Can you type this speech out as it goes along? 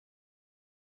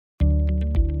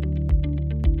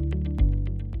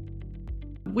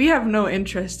We have no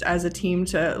interest as a team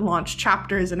to launch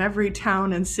chapters in every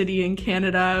town and city in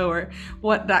Canada or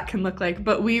what that can look like,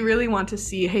 but we really want to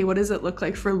see, hey, what does it look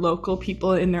like for local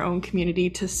people in their own community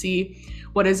to see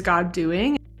what is God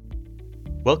doing?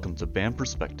 Welcome to BAM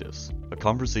Perspectives, a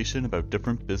conversation about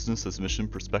different business as mission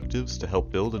perspectives to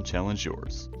help build and challenge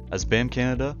yours. As BAM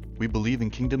Canada, we believe in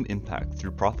kingdom impact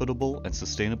through profitable and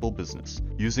sustainable business,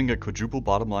 using a quadruple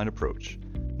bottom line approach.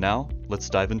 Now, let's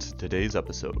dive into today's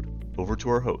episode. Over to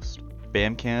our host,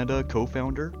 BAM Canada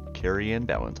co-founder, Carrie-Ann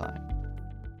Ballantyne.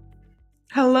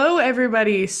 Hello,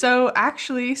 everybody. So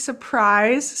actually,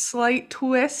 surprise, slight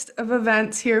twist of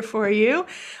events here for you.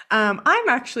 I'm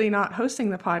actually not hosting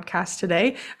the podcast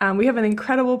today. We have an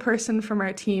incredible person from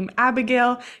our team,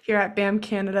 Abigail, here at BAM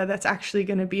Canada that's actually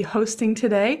going to be hosting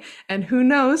today. And who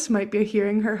knows, might be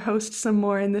hearing her host some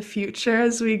more in the future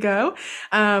as we go.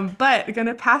 But going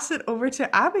to pass it over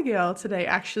to Abigail today,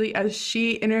 actually, as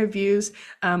she interviews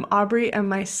Aubrey and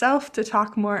myself to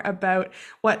talk more about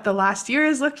what the last year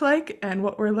has looked like and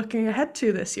what we're looking ahead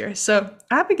to this year. So,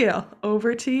 Abigail,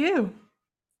 over to you.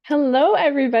 Hello,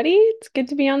 everybody. It's good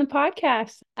to be on the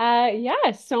podcast.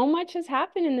 So much has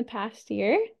happened in the past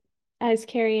year. As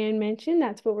Carrie-Ann mentioned,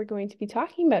 that's what we're going to be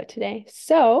talking about today.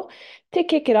 So, to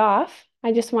kick it off,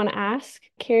 I just want to ask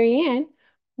Carrie-Ann,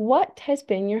 what has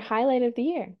been your highlight of the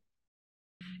year?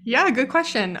 Yeah, good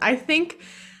question.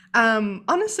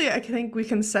 Honestly, I think we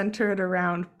can center it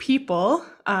around people,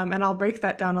 and I'll break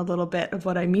that down a little bit of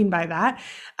what I mean by that.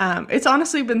 It's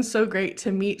honestly been so great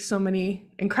to meet so many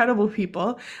incredible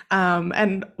people,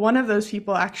 and one of those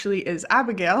people actually is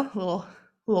Abigail,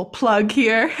 little plug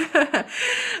here,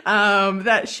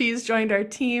 that she's joined our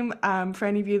team. For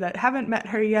any of you that haven't met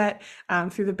her yet,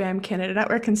 through the BAM Canada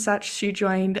Network and such, she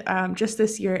joined just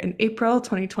this year in April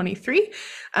 2023.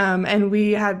 And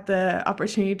we had the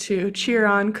opportunity to cheer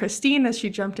on Christine as she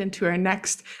jumped into her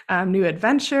next new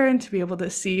adventure and to be able to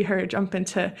see her jump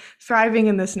into thriving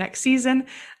in this next season.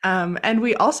 And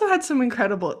we also had some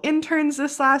incredible interns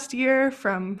this last year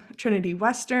from Trinity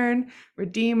Western,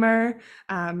 Redeemer,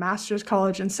 Master's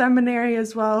College and Seminary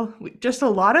as well. Just a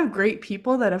lot of great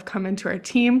people that have come into our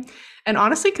team and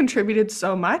honestly contributed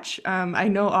so much. I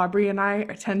know Aubrey and I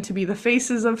tend to be the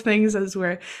faces of things as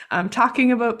we're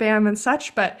talking about BAM and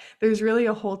such, but there's really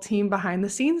a whole team behind the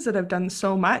scenes that have done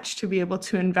so much to be able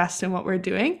to invest in what we're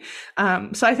doing.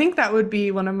 So I think that would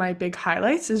be one of my big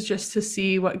highlights, is just to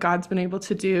see what God's been able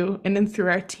to do in and through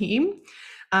our team.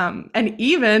 And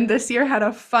even this year had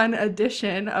a fun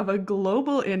addition of a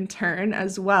global intern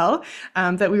as well,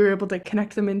 that we were able to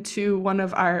connect them into one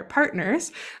of our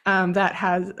partners that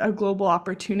has a global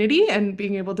opportunity, and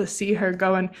being able to see her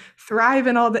go and thrive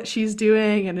in all that she's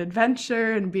doing and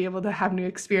adventure and be able to have new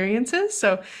experiences.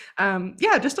 So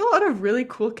just a lot of really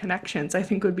cool connections, I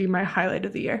think, would be my highlight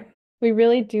of the year. We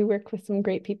really do work with some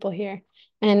great people here,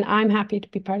 and I'm happy to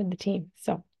be part of the team.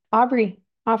 So, Aubrey,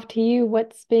 off to you.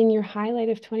 What's been your highlight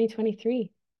of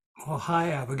 2023? Well,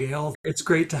 hi, Abigail. It's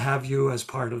great to have you as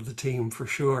part of the team for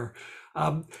sure.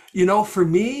 For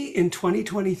me in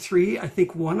 2023, I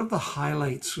think one of the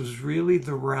highlights was really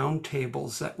the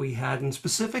roundtables that we had, and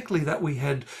specifically that we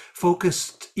had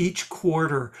focused each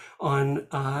quarter on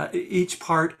each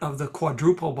part of the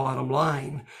quadruple bottom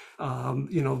line,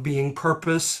 being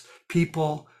purpose,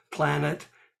 people, planet,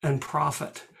 and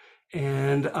profit.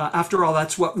 And after all,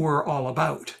 that's what we're all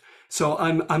about. So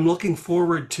I'm looking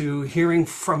forward to hearing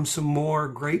from some more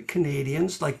great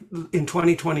Canadians. Like in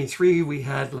 2023, we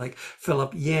had like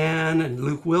Philip Yan and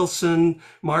Luke Wilson,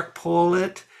 Mark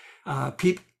Pollitt,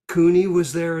 Pete Cooney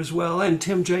was there as well, and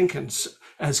Tim Jenkins,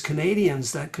 as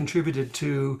Canadians that contributed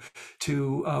to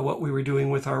what we were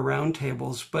doing with our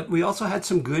roundtables. But we also had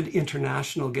some good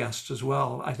international guests as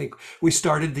well. I think we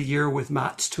started the year with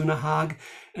Mats Tunahag,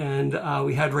 and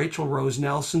we had Rachel Rose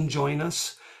Nelson join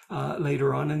us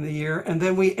later on in the year. And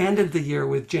then we ended the year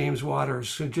with James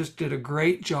Waters, who just did a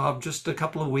great job just a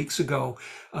couple of weeks ago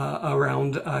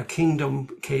around Kingdom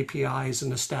KPIs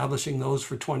and establishing those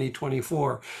for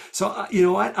 2024. So, you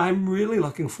know what? I'm really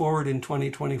looking forward in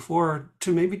 2024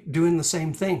 to maybe doing the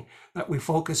same thing, that we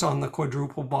focus on the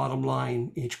quadruple bottom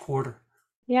line each quarter.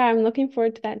 Yeah, I'm looking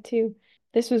forward to that too.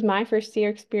 This was my first year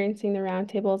experiencing the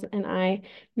roundtables, and I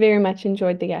very much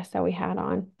enjoyed the guests that we had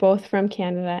on, both from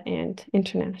Canada and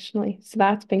internationally. So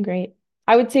that's been great.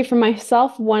 I would say for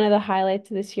myself, one of the highlights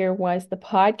of this year was the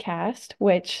podcast,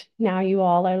 which now you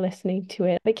all are listening to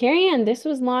it. But Carrie-Ann, this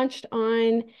was launched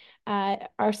on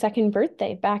our second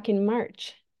birthday back in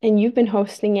March, and you've been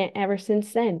hosting it ever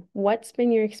since then. What's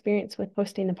been your experience with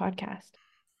hosting the podcast?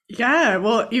 Yeah,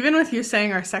 well, even with you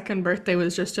saying our second birthday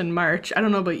was just in March, I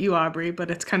don't know about you, Aubrey, but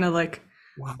it's kind of like,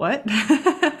 Wow. what?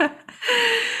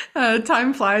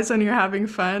 Time flies when you're having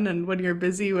fun and when you're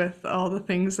busy with all the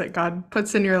things that God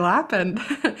puts in your lap, and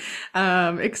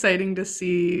exciting to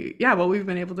see, yeah, what we've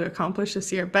been able to accomplish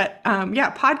this year. But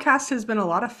yeah, podcast has been a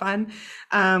lot of fun.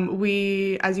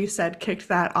 We, as you said, kicked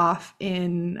that off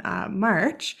in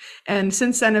March, and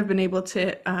since then have been able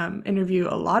to interview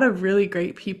a lot of really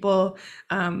great people,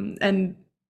 and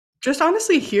just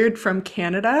honestly heard from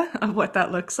Canada of what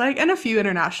that looks like, and a few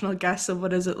international guests of what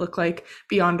does it look like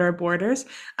beyond our borders.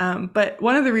 But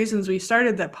one of the reasons we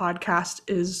started that podcast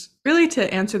is really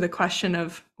to answer the question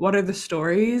of what are the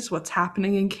stories, what's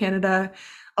happening in Canada.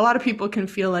 A lot of people can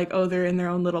feel like, oh, they're in their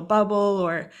own little bubble,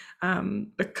 or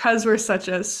because we're such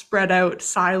a spread out,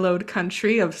 siloed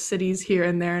country of cities here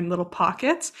and there in little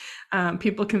pockets,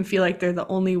 people can feel like they're the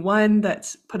only one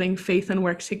that's putting faith and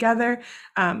work together.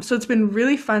 So it's been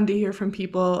really fun to hear from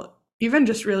people, even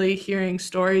just really hearing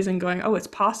stories and going, oh, it's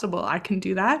possible, I can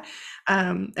do that.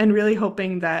 And really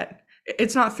hoping that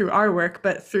it's not through our work,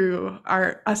 but through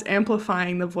us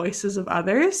amplifying the voices of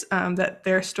others, that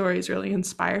their stories really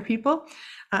inspire people.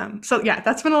 So yeah,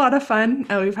 that's been a lot of fun.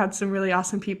 We've had some really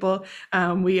awesome people.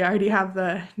 We already have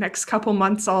the next couple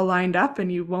months all lined up,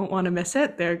 and you won't want to miss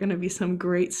it. There are going to be some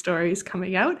great stories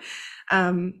coming out.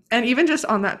 And even just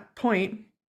on that point,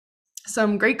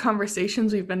 some great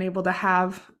conversations we've been able to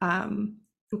have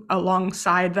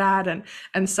alongside that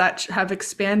and such have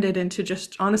expanded into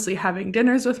just honestly having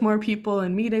dinners with more people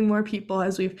and meeting more people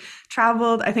as we've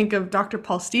traveled. I think of Dr.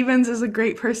 Paul Stevens as a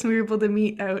great person we were able to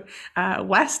meet out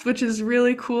west, which is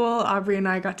really cool. Aubrey and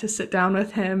I got to sit down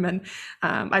with him, and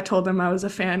I told him I was a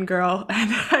fangirl, and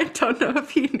I don't know if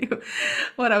he knew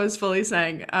what I was fully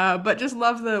saying, but just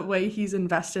love the way he's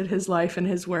invested his life and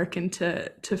his work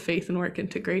into faith and work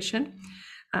integration.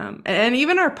 And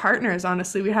even our partners,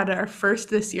 honestly, we had our first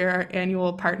this year, our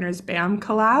annual Partners BAM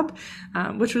collab,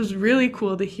 which was really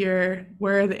cool to hear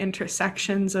where the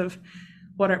intersections of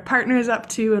what our partners up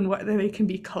to and what they can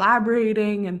be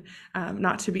collaborating and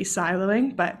not to be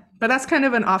siloing. But that's kind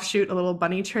of an offshoot, a little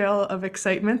bunny trail of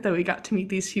excitement that we got to meet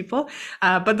these people.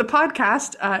 But the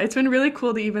podcast, it's been really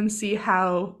cool to even see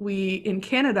how we in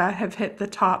Canada have hit the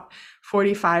top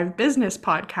 45 business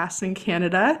podcasts in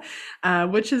Canada,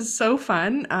 which is so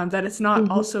fun that it's not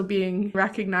also being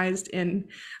recognized in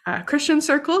Christian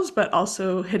circles, but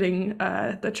also hitting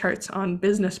the charts on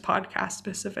business podcasts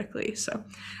specifically. So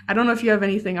I don't know if you have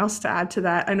anything else to add to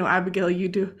that. I know, Abigail, you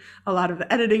do a lot of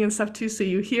the editing and stuff too, so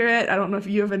you hear it. I don't know if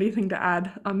you have anything to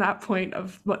add on that point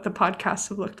of what the podcasts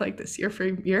have looked like this year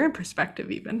from your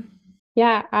perspective even.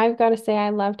 Yeah, I've got to say I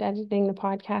loved editing the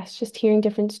podcast, just hearing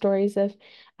different stories of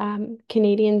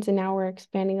Canadians, and now we're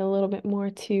expanding a little bit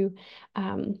more to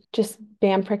just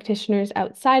BAM practitioners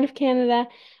outside of Canada.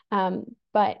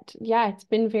 But yeah, it's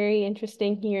been very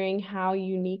interesting hearing how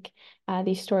unique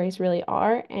these stories really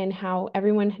are, and how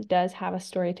everyone does have a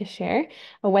story to share,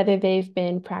 whether they've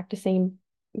been practicing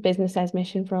business as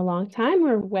mission for a long time,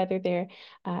 or whether they're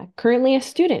currently a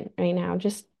student right now,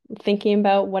 just thinking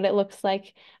about what it looks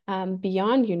like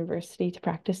beyond university to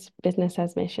practice business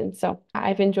as mission. So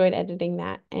I've enjoyed editing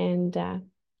that, and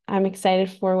I'm excited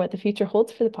for what the future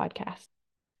holds for the podcast.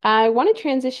 I want to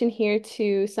transition here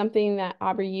to something that,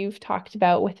 Aubrey, you've talked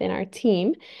about within our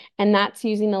team, and that's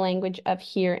using the language of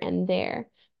here and there,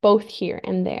 both here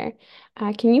and there.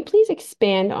 Can you please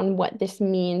expand on what this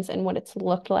means and what it's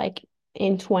looked like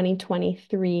in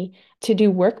 2023 to do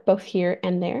work both here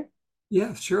and there?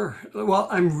 Yeah, sure. Well,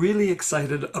 I'm really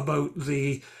excited about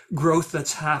the growth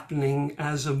that's happening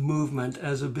as a movement,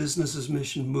 as a business as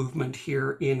mission movement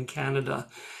here in Canada.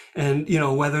 And,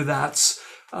 whether that's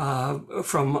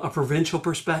from a provincial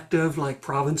perspective, like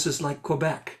provinces like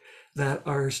Quebec that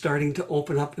are starting to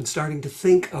open up and starting to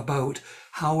think about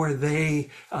how are they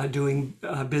doing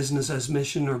business as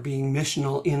mission or being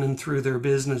missional in and through their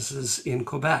businesses in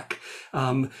Quebec.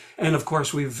 And of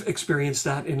course, we've experienced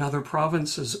that in other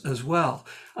provinces as well.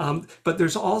 But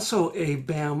there's also a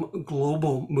BAM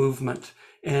global movement.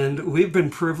 And we've been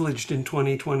privileged in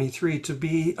 2023 to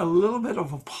be a little bit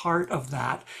of a part of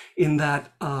that, in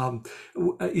that,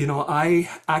 I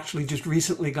actually just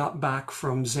recently got back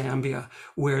from Zambia,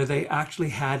 where they actually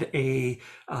had a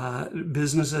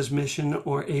business as mission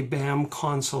or a BAM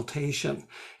consultation.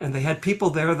 And they had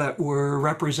people there that were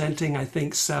representing, I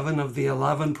think, 7 of the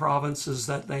 11 provinces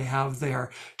that they have there,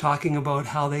 talking about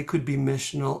how they could be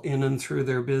missional in and through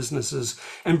their businesses,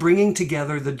 and bringing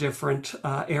together the different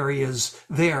areas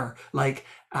there, like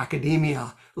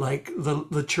academia, like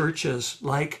the churches,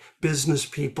 like business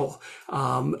people,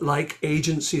 like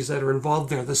agencies that are involved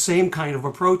there. The same kind of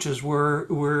approaches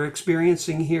we're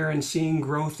experiencing here and seeing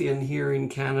growth in here in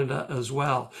Canada as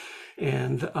well.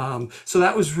 And so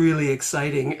that was really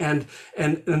exciting. And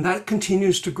that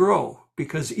continues to grow,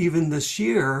 because even this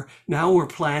year, now we're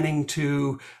planning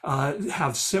to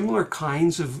have similar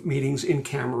kinds of meetings in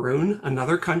Cameroon,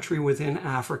 another country within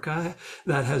Africa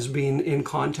that has been in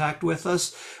contact with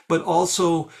us, but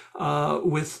also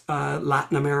with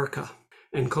Latin America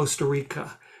and Costa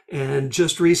Rica. And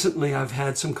just recently, I've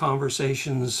had some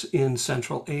conversations in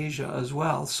Central Asia as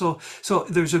well. So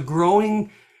there's a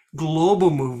growing global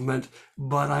movement,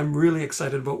 but I'm really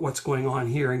excited about what's going on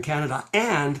here in Canada.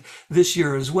 And this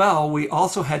year as well, we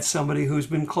also had somebody who's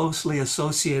been closely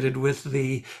associated with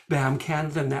the BAM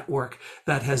Canada network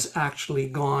that has actually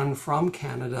gone from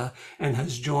Canada and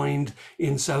has joined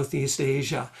in Southeast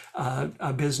Asia,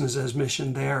 a business as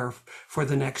mission there for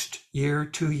the next year,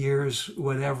 2 years,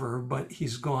 whatever, but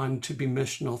he's gone to be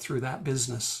missional through that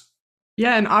business.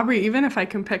 Yeah, and Aubrey, even if I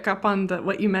can pick up on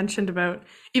what you mentioned about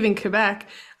even Quebec,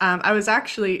 I was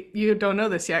actually, you don't know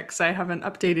this yet because I haven't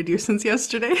updated you since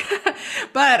yesterday,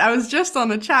 but I was just on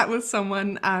a chat with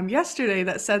someone yesterday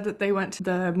that said that they went to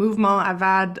the Mouvement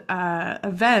Avad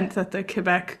event that the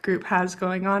Quebec group has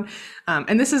going on.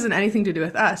 And this isn't anything to do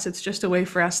with us. It's just a way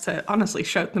for us to honestly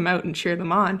shout them out and cheer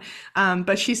them on.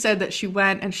 But she said that she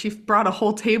went and she brought a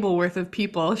whole table worth of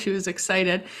people. She was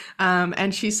excited.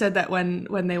 And she said that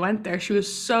when they went there, she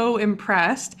was so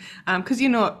impressed because,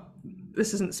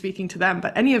 this isn't speaking to them,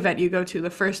 but any event you go to, the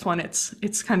first one,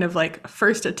 it's kind of like a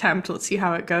first attempt. Let's see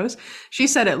how it goes. She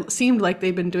said it seemed like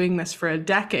they've been doing this for a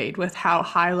decade with how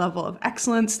high level of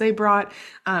excellence they brought.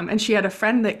 And she had a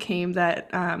friend that came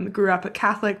that grew up a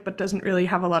Catholic, but doesn't really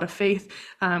have a lot of faith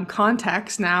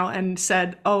context now, and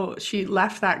said, oh, she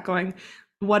left that going,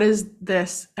 what is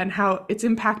this and how it's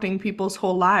impacting people's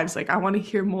whole lives? Like, I want to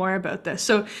hear more about this.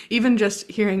 So even just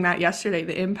hearing that yesterday,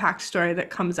 the impact story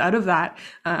that comes out of that,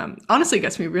 honestly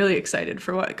gets me really excited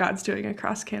for what God's doing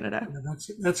across Canada. Yeah,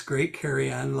 that's great,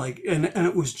 Carrie Ann. And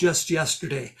it was just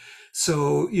yesterday.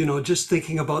 So, just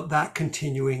thinking about that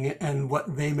continuing and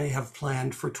what they may have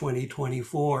planned for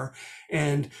 2024.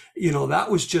 And, that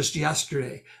was just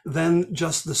yesterday. Then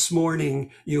just this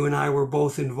morning, you and I were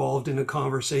both involved in a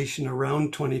conversation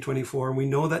around 2024. And we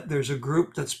know that there's a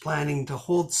group that's planning to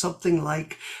hold something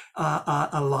like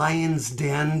a Lion's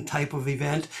Den type of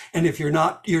event. And if you're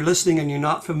listening and you're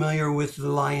not familiar with the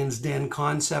Lion's Den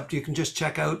concept, you can just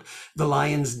check out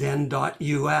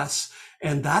thelionsden.us.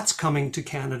 And that's coming to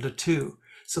Canada too.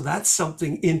 So that's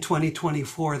something in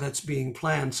 2024 that's being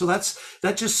planned. So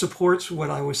that just supports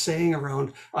what I was saying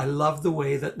around, I love the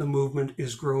way that the movement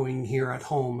is growing here at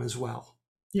home as well.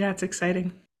 Yeah, it's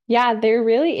exciting. Yeah, there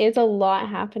really is a lot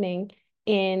happening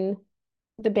in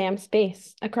the BAM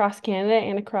space across Canada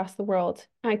and across the world.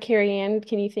 Carrie Ann,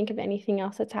 can you think of anything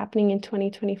else that's happening in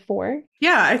 2024?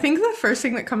 Yeah, I think the first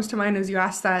thing that comes to mind as you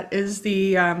asked that is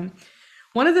the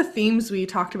one of the themes we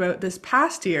talked about this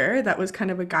past year that was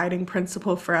kind of a guiding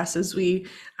principle for us as we,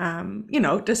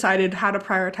 decided how to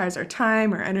prioritize our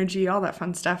time, our energy, all that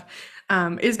fun stuff,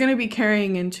 is going to be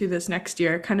carrying into this next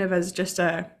year, kind of as just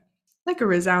a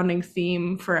resounding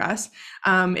theme for us,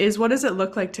 is what does it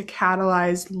look like to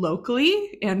catalyze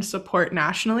locally and support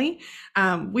nationally?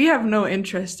 We have no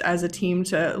interest as a team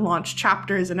to launch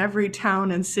chapters in every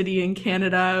town and city in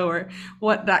Canada or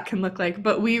what that can look like,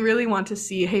 but we really want to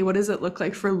see, hey, what does it look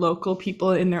like for local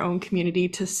people in their own community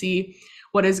to see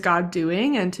what is God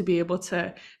doing and to be able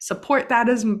to support that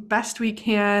as best we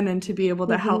can and to be able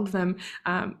to help them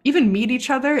even meet each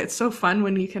other. It's so fun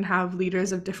when you can have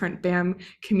leaders of different BAM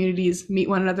communities meet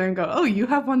one another and go, oh, you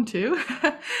have one too.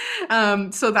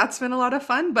 So that's been a lot of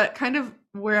fun, but kind of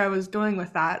where I was going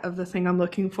with that of the thing I'm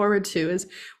looking forward to is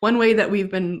one way that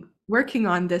we've been working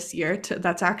on this year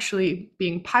that's actually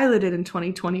being piloted in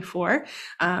 2024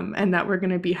 and that we're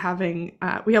going to be having,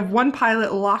 we have one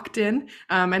pilot locked in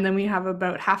and then we have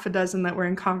about half a dozen that we're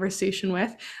in conversation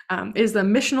with, is the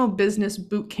Missional Business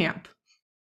Boot Camp.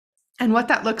 And what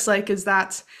that looks like is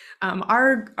that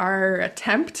our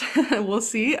attempt, we'll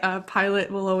see,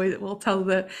 pilot will tell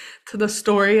the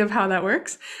story of how that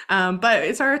works. But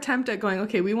it's our attempt at going,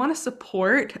 okay, we want to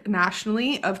support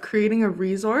nationally of creating a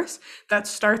resource that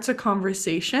starts a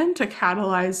conversation to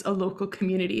catalyze a local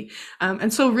community.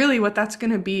 And so really what that's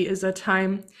going to be is a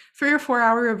time, 3 or 4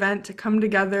 hour event to come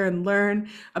together and learn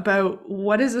about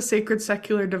what is a sacred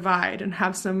secular divide and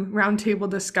have some roundtable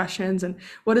discussions and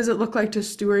what does it look like to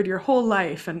steward your whole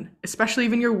life and especially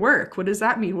even your work work? What does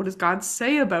that mean? What does God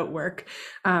say about work?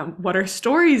 What are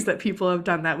stories that people have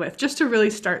done that with? Just to really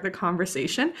start the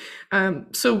conversation.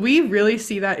 So we really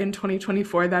see that in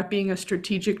 2024, that being a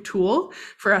strategic tool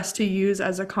for us to use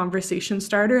as a conversation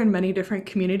starter in many different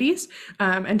communities,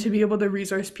 and to be able to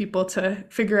resource people to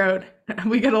figure out.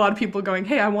 We get a lot of people going,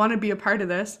 hey, I want to be a part of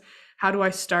this. How do I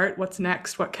start? What's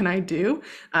next? What can I do?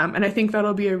 And I think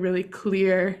that'll be a really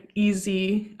clear,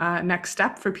 easy next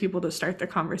step for people to start the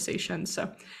conversation.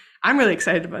 So I'm really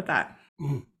excited about that.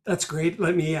 That's great.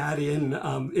 Let me add in,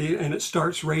 and it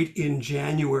starts right in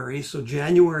January. So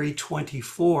January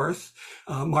 24th,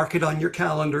 mark it on your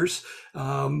calendars.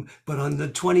 But on the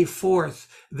 24th,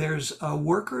 there's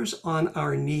Workers on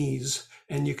Our Knees.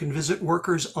 And you can visit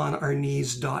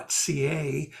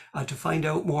workersonourknees.ca to find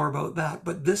out more about that.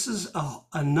 But this is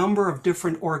a number of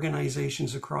different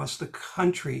organizations across the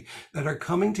country that are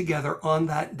coming together on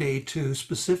that day to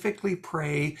specifically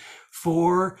pray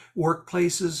for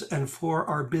workplaces and for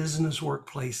our business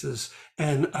workplaces.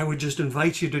 And I would just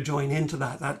invite you to join into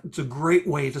that. That's a great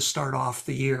way to start off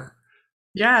the year.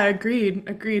 Yeah, agreed.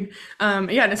 Yeah,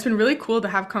 and it's been really cool to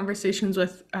have conversations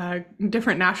with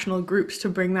different national groups to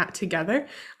bring that together.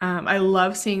 I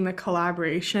love seeing the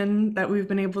collaboration that we've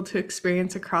been able to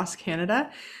experience across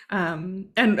Canada.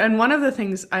 And one of the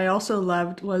things I also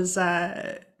loved was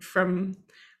from,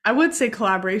 I would say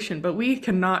collaboration, but we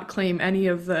cannot claim any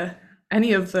of the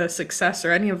success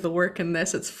or any of the work in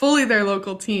this. It's fully their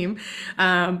local team,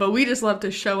 but we just love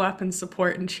to show up and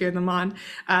support and cheer them on.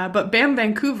 But BAM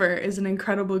Vancouver is an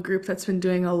incredible group that's been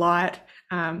doing a lot,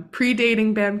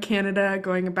 predating BAM Canada,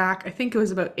 going back, I think it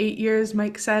was about 8 years,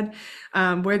 Mike said,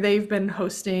 where they've been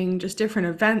hosting just different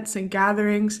events and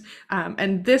gatherings.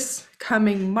 And this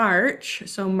coming March,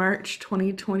 so March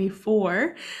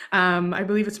 2024, I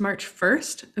believe it's March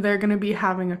 1st, they're going to be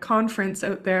having a conference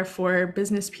out there for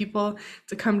business people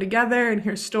to come together and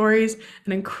hear stories.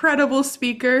 An incredible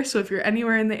speaker. So if you're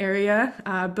anywhere in the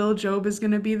area, Bill Job is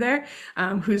going to be there,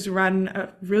 who's run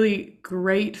a really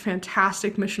great,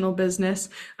 fantastic missional business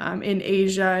in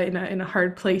Asia, in a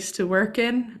hard place to work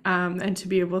in, and to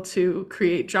be able to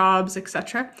create jobs,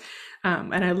 etc.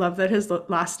 And I love that his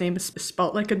last name is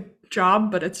spelt like a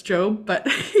job, but it's Job, but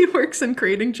he works in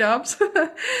creating jobs.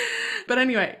 But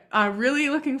anyway, really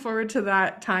looking forward to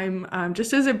that time,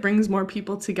 just as it brings more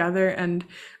people together and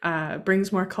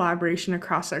brings more collaboration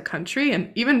across our country.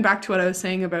 And even back to what I was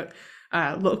saying about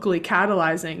locally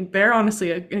catalyzing, they're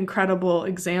honestly an incredible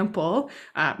example,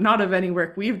 not of any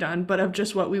work we've done, but of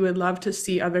just what we would love to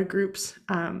see other groups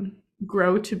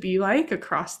grow to be like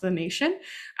across the nation.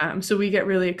 So we get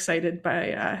really excited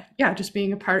by just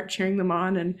being a part, cheering them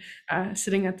on, and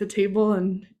sitting at the table,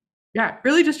 and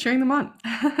really just cheering them on.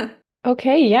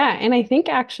 Okay, yeah. And I think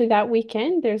actually that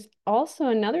weekend there's also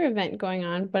another event going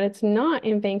on, but it's not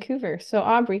in Vancouver. So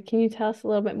Aubrey, can you tell us a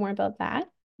little bit more about that?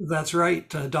 That's right.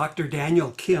 Dr.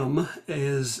 Daniel Kim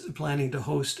is planning to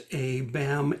host a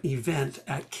BAM event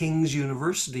at King's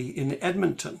University in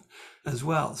Edmonton as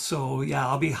well. So yeah,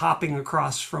 I'll be hopping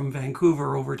across from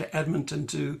Vancouver over to Edmonton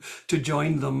to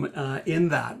join them in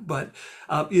that. But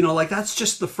that's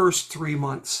just the first 3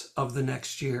 months of the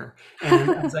next year. And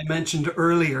as I mentioned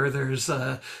earlier, there's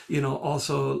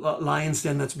also Lion's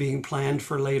Den that's being planned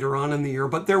for later on in the year.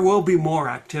 But there will be more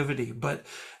activity. But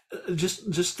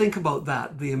just think about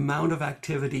that, the amount of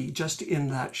activity just in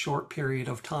that short period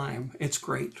of time. It's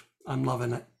great. I'm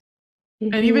loving it.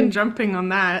 And even jumping on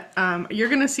that, you're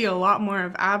going to see a lot more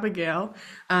of Abigail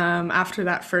after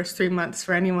that first 3 months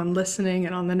for anyone listening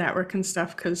and on the network and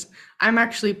stuff, because I'm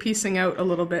actually piecing out a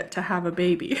little bit to have a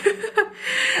baby.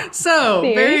 So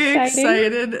very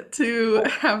excited to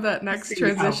have that next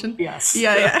transition. Yes.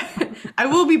 Yeah. I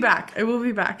will be back.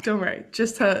 Don't worry.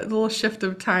 Just a little shift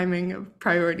of timing of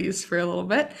priorities for a little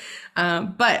bit.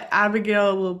 But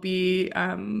Abigail will be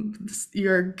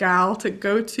your gal to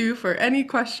go to for any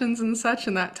questions and such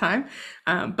in that time.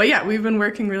 But yeah, we've been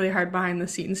working really hard behind the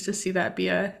scenes to see that be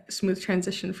a smooth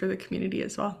transition for the community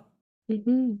as well.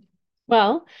 Mm-hmm.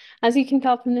 Well, as you can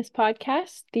tell from this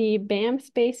podcast, the BAM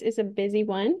space is a busy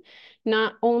one,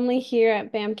 not only here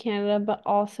at BAM Canada, but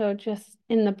also just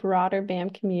in the broader BAM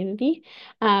community.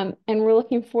 And we're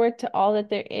looking forward to all that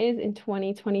there is in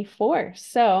 2024.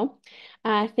 So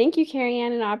thank you, Carrie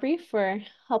Ann and Aubrey, for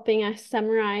helping us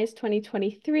summarize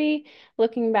 2023,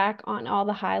 looking back on all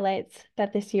the highlights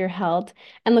that this year held,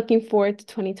 and looking forward to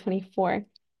 2024.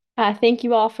 Thank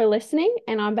you all for listening.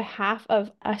 And on behalf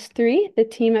of us three, the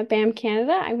team at BAM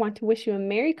Canada, I want to wish you a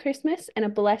Merry Christmas and a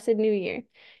blessed New Year.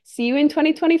 See you in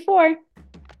 2024.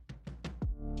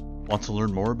 Want to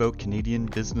learn more about Canadian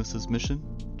Business's mission?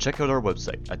 Check out our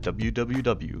website at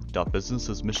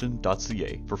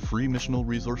www.businessesmission.ca for free missional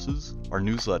resources, our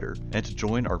newsletter, and to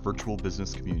join our virtual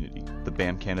business community, the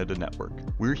BAM Canada Network.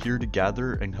 We're here to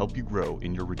gather and help you grow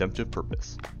in your redemptive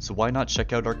purpose. So why not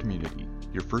check out our community?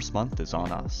 Your first month is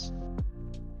on us.